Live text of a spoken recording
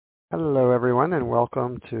Hello, everyone, and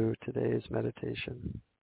welcome to today's meditation.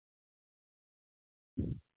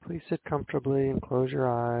 Please sit comfortably and close your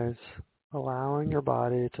eyes, allowing your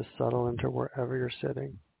body to settle into wherever you're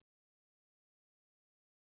sitting.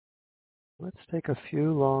 Let's take a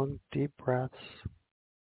few long, deep breaths,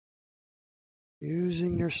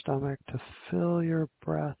 using your stomach to fill your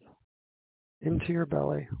breath into your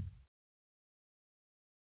belly.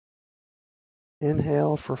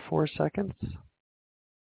 Inhale for 4 seconds.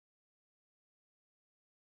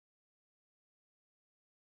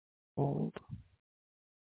 Hold.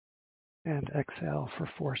 And exhale for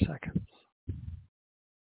 4 seconds.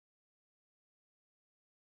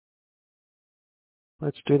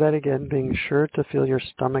 Let's do that again, being sure to feel your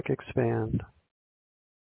stomach expand.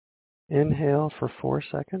 Inhale for 4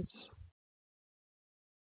 seconds.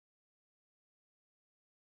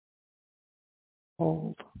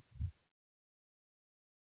 Hold.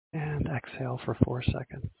 And exhale for 4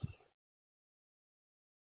 seconds.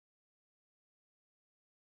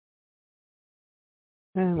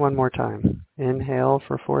 And one more time. Inhale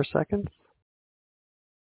for 4 seconds.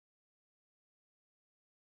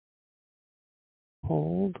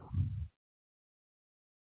 Hold.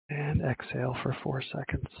 And exhale for 4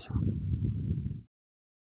 seconds.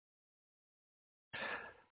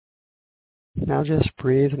 Now just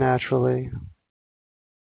breathe naturally,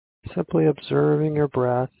 simply observing your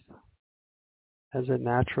breath as it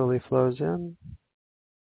naturally flows in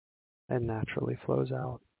and naturally flows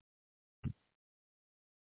out.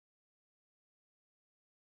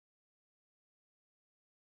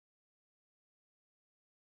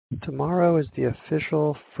 Tomorrow is the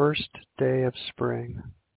official first day of spring.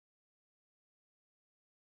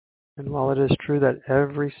 And while it is true that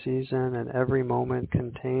every season and every moment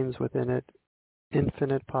contains within it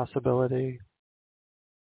infinite possibility,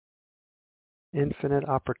 infinite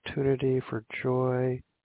opportunity for joy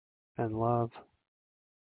and love,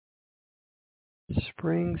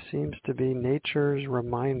 spring seems to be nature's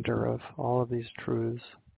reminder of all of these truths.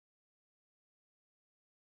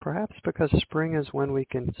 Perhaps because spring is when we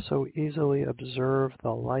can so easily observe the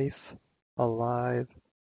life alive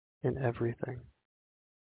in everything.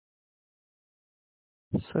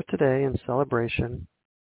 So today, in celebration,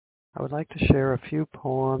 I would like to share a few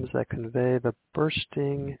poems that convey the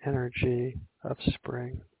bursting energy of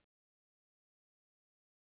spring.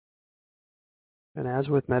 And as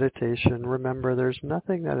with meditation, remember there's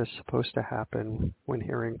nothing that is supposed to happen when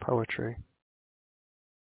hearing poetry.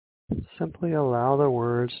 Simply allow the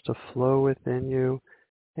words to flow within you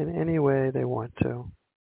in any way they want to.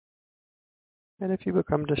 And if you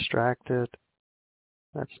become distracted,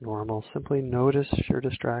 that's normal. Simply notice your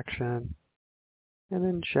distraction and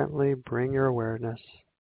then gently bring your awareness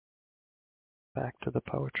back to the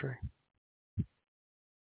poetry.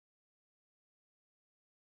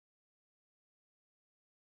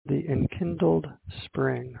 The Enkindled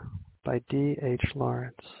Spring by D.H.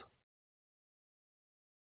 Lawrence.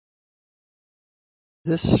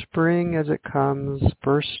 This spring as it comes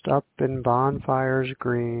burst up in bonfires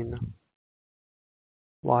green,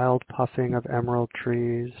 wild puffing of emerald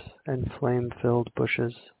trees and flame-filled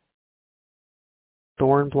bushes,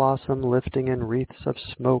 thorn blossom lifting in wreaths of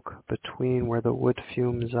smoke between where the wood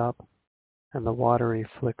fumes up and the watery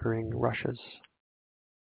flickering rushes.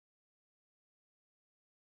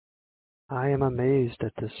 I am amazed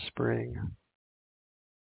at this spring,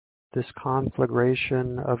 this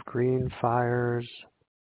conflagration of green fires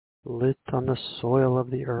lit on the soil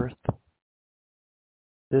of the earth,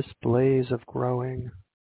 this blaze of growing,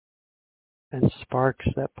 and sparks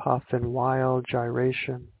that puff in wild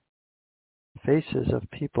gyration, faces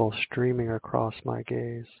of people streaming across my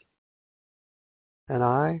gaze. And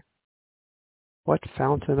I? What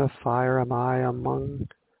fountain of fire am I among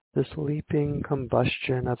this leaping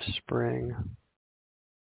combustion of spring?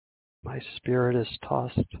 My spirit is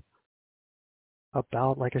tossed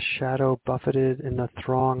about like a shadow buffeted in the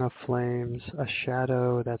throng of flames, a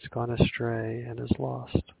shadow that's gone astray and is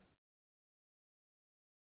lost.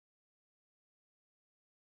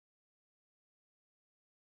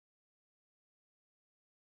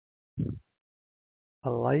 A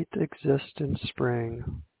Light Exists in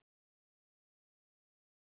Spring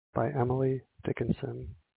by Emily Dickinson.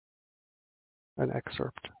 An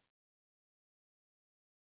excerpt.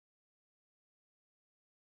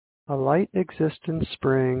 A light exists in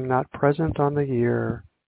spring, not present on the year,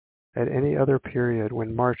 at any other period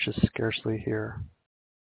when March is scarcely here.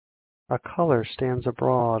 A color stands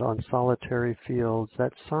abroad on solitary fields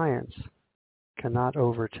that science cannot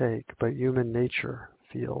overtake, but human nature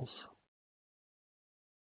feels.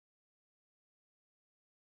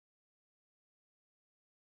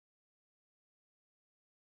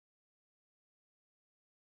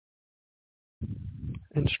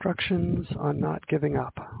 Instructions on Not Giving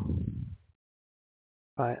Up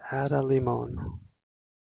by Ada Limon.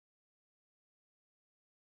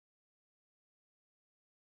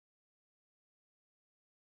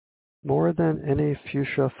 More than any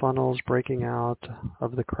fuchsia funnels breaking out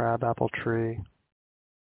of the crabapple tree,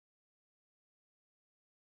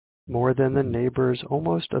 more than the neighbor's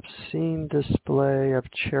almost obscene display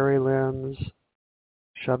of cherry limbs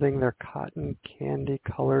shoving their cotton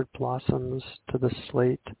candy-colored blossoms to the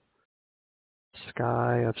slate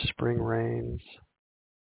sky of spring rains.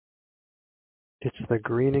 It's the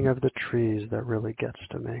greening of the trees that really gets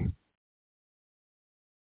to me.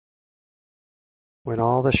 When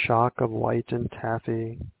all the shock of white and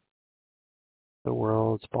taffy, the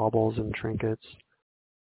world's baubles and trinkets,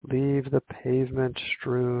 leave the pavement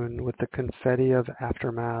strewn with the confetti of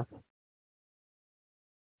aftermath,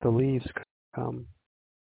 the leaves come,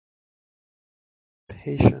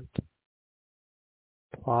 patient,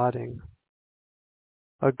 plodding,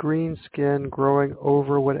 a green skin growing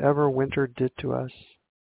over whatever winter did to us.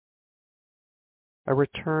 A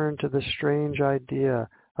return to the strange idea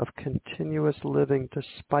of continuous living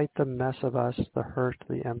despite the mess of us, the hurt,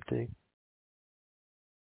 the empty.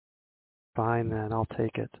 Fine then, I'll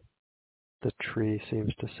take it, the tree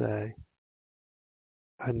seems to say.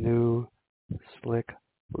 A new, slick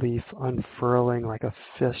leaf unfurling like a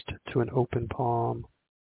fist to an open palm.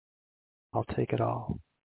 I'll take it all.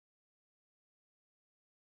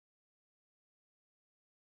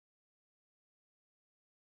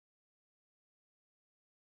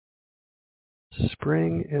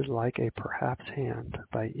 Spring is like a perhaps hand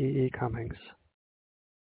by E. E. Cummings.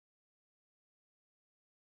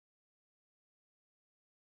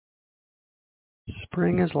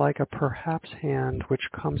 Spring is like a perhaps hand which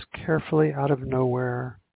comes carefully out of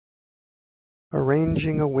nowhere,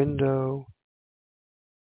 arranging a window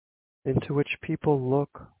into which people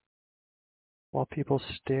look while people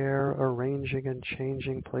stare, arranging and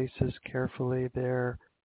changing places carefully there,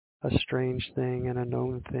 a strange thing and a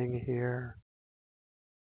known thing here,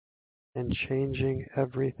 and changing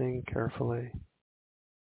everything carefully.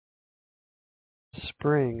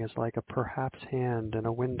 Spring is like a perhaps hand in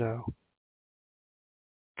a window,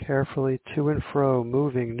 carefully to and fro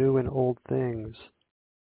moving new and old things,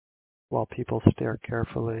 while people stare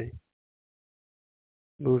carefully,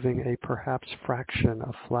 moving a perhaps fraction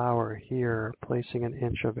of flower here, placing an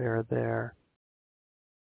inch of air there,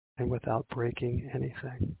 and without breaking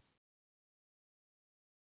anything.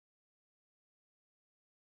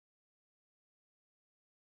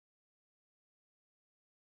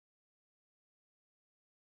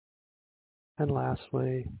 And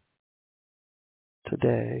lastly,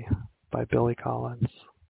 Today by Billy Collins.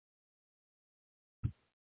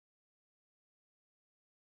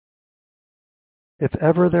 If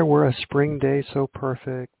ever there were a spring day so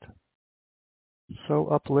perfect, so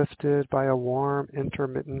uplifted by a warm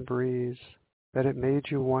intermittent breeze that it made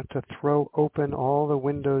you want to throw open all the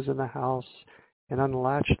windows in the house and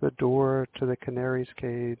unlatch the door to the canary's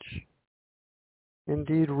cage.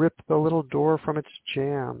 Indeed, rip the little door from its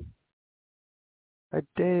jamb. A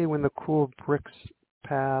day when the cool bricks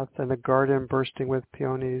path and the garden bursting with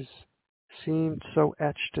peonies seemed so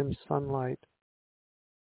etched in sunlight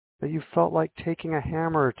that you felt like taking a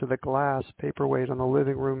hammer to the glass paperweight on the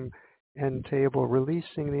living room end table,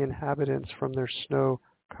 releasing the inhabitants from their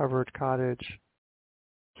snow-covered cottage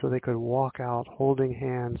so they could walk out holding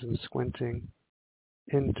hands and squinting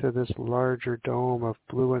into this larger dome of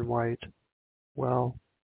blue and white. Well,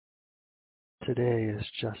 today is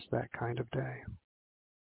just that kind of day.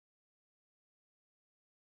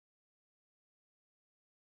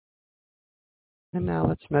 And now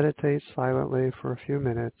let's meditate silently for a few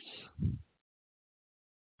minutes,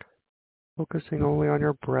 focusing only on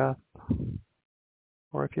your breath,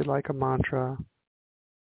 or if you'd like a mantra,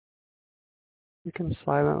 you can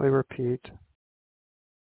silently repeat,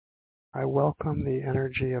 I welcome the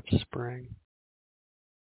energy of spring.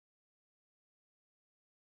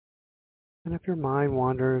 And if your mind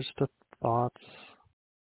wanders to thoughts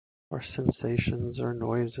or sensations or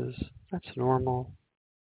noises, that's normal.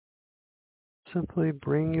 Simply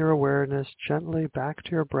bring your awareness gently back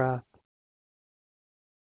to your breath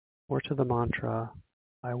or to the mantra,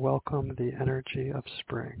 I welcome the energy of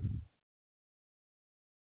spring.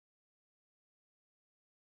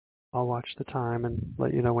 I'll watch the time and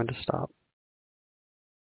let you know when to stop.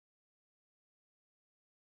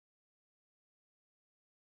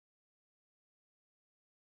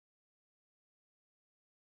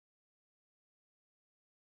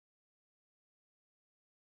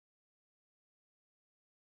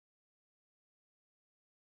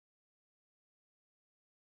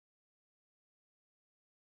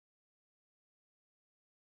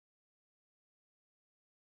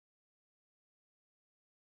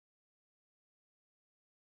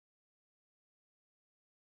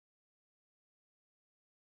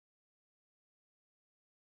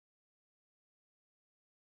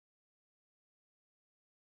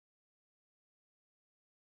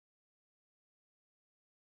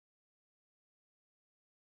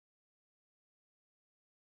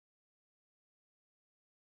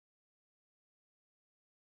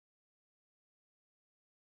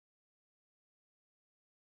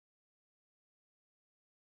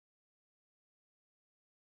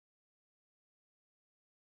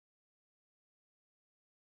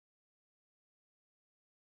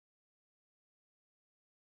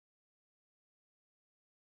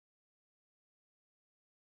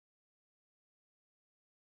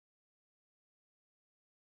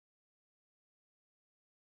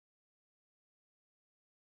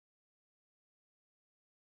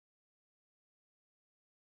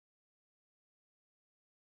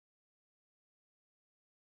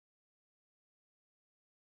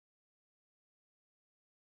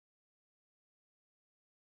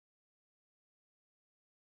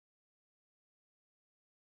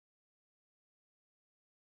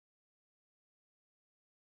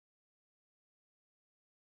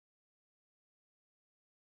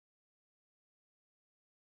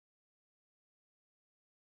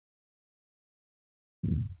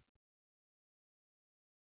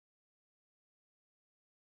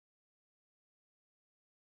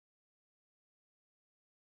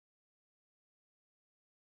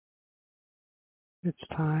 It's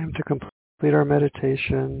time to complete our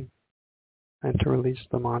meditation and to release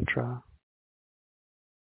the mantra.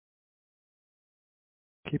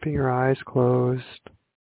 Keeping your eyes closed,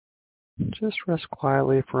 just rest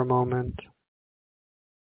quietly for a moment,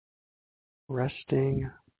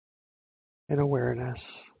 resting in awareness,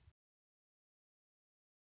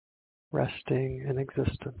 resting in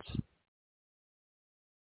existence.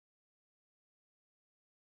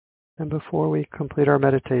 And before we complete our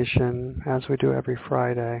meditation, as we do every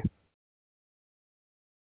Friday,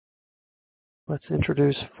 let's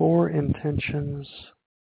introduce 4 intentions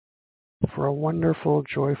for a wonderful,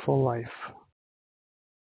 joyful life.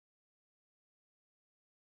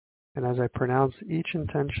 And as I pronounce each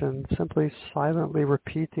intention, simply silently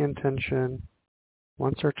repeat the intention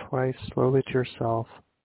once or twice slowly to yourself,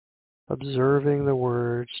 observing the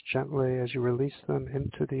words gently as you release them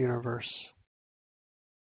into the universe.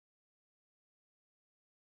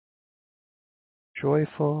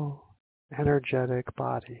 Joyful, energetic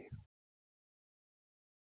body.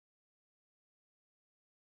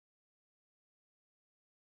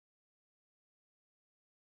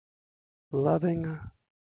 Loving,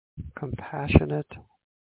 compassionate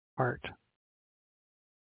heart.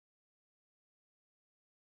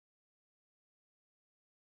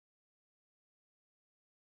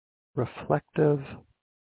 Reflective,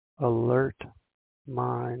 alert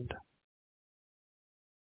mind.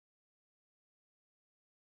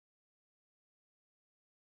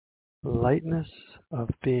 Lightness of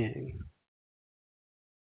being.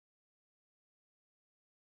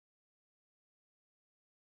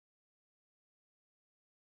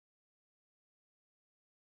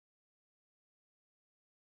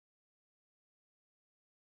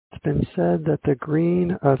 It's been said that the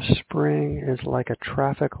green of spring is like a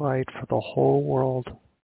traffic light for the whole world,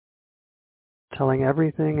 telling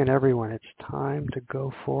everything and everyone it's time to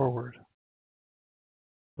go forward,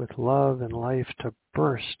 with love and life to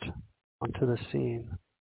burst onto the scene.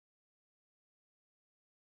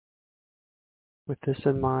 With this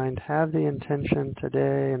in mind, have the intention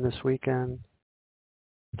today and this weekend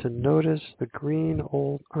to notice the green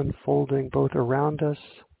old unfolding both around us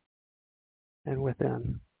and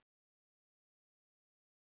within.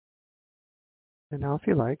 And now if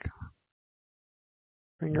you like,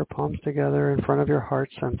 bring your palms together in front of your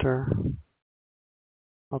heart center.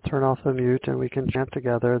 I'll turn off the mute and we can chant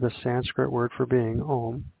together the Sanskrit word for being,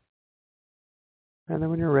 Om. And then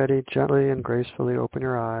when you're ready, gently and gracefully open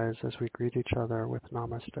your eyes as we greet each other with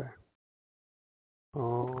Namaste.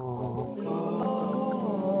 Om.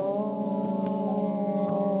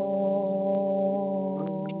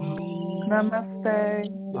 Namaste.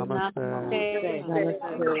 Namaste.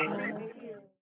 Namaste.